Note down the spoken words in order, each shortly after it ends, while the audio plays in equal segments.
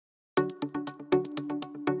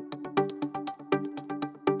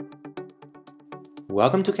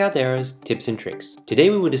Welcome to Caldera's Tips and Tricks. Today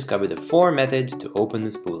we will discover the 4 methods to open the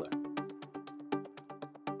spooler.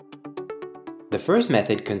 The first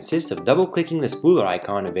method consists of double-clicking the spooler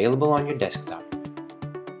icon available on your desktop.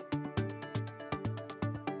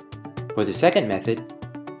 For the second method,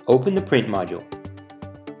 open the print module.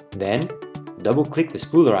 Then, double-click the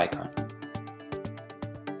spooler icon.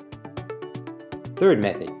 Third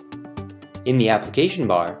method, in the application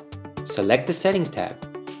bar, select the Settings tab.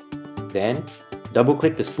 Then,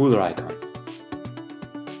 double-click the spooler icon.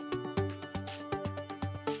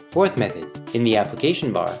 Fourth method, in the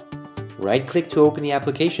application bar, right-click to open the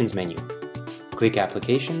Applications menu. Click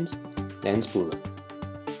Applications, then Spooler.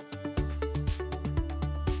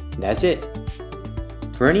 That's it!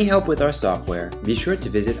 For any help with our software, be sure to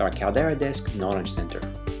visit our Caldera Desk Knowledge Center.